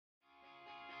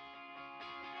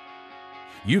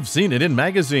You've seen it in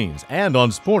magazines and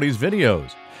on Sporty's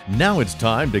videos. Now it's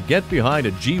time to get behind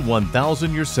a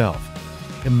G1000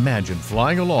 yourself. Imagine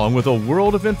flying along with a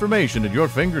world of information at your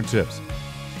fingertips.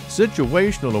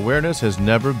 Situational awareness has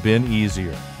never been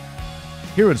easier.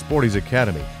 Here at Sporty's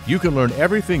Academy, you can learn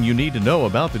everything you need to know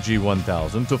about the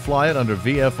G1000 to fly it under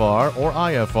VFR or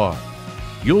IFR.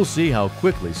 You'll see how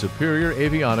quickly superior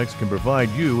avionics can provide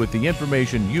you with the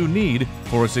information you need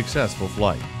for a successful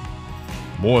flight.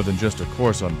 More than just a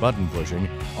course on button pushing,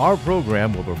 our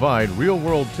program will provide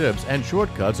real-world tips and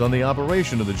shortcuts on the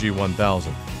operation of the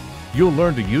G1000. You'll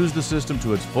learn to use the system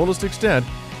to its fullest extent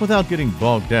without getting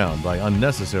bogged down by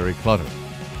unnecessary clutter.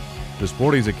 The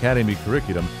Sporty's Academy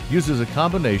curriculum uses a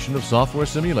combination of software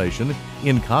simulation,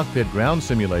 in-cockpit ground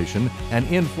simulation, and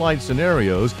in-flight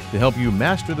scenarios to help you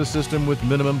master the system with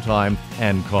minimum time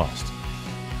and cost.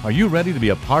 Are you ready to be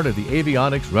a part of the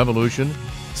avionics revolution?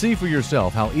 See for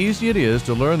yourself how easy it is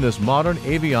to learn this modern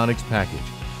avionics package.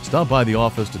 Stop by the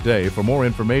office today for more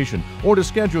information or to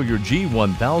schedule your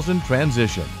G1000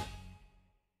 transition.